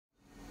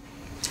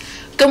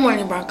Good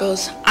morning,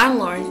 Broncos. I'm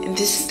Lauren, and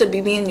this is the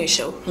BBN News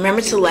Show.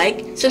 Remember to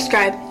like,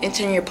 subscribe, and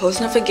turn your post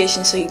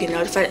notifications so you get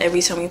notified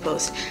every time we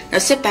post. Now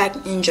sit back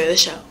and enjoy the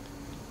show.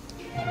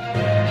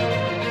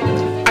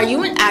 Are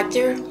you an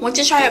actor? Want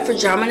to try out for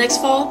drama next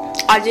fall?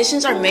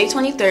 Auditions are May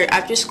 23rd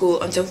after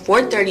school until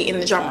 4:30 in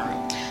the drama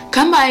room.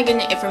 Come by and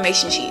get an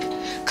information sheet.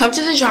 Come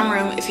to the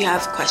drama room if you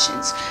have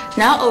questions.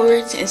 Now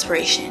over to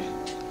inspiration.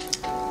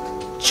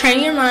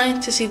 Train your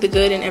mind to see the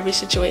good in every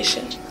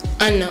situation.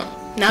 Unknown.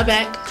 Now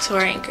back to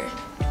our anchor.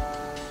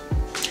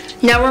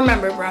 Now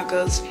remember,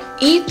 Broncos,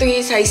 E3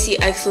 is how you see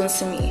excellence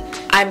to me.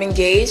 I'm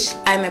engaged,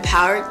 I'm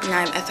empowered, and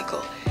I'm ethical.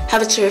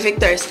 Have a terrific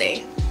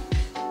Thursday.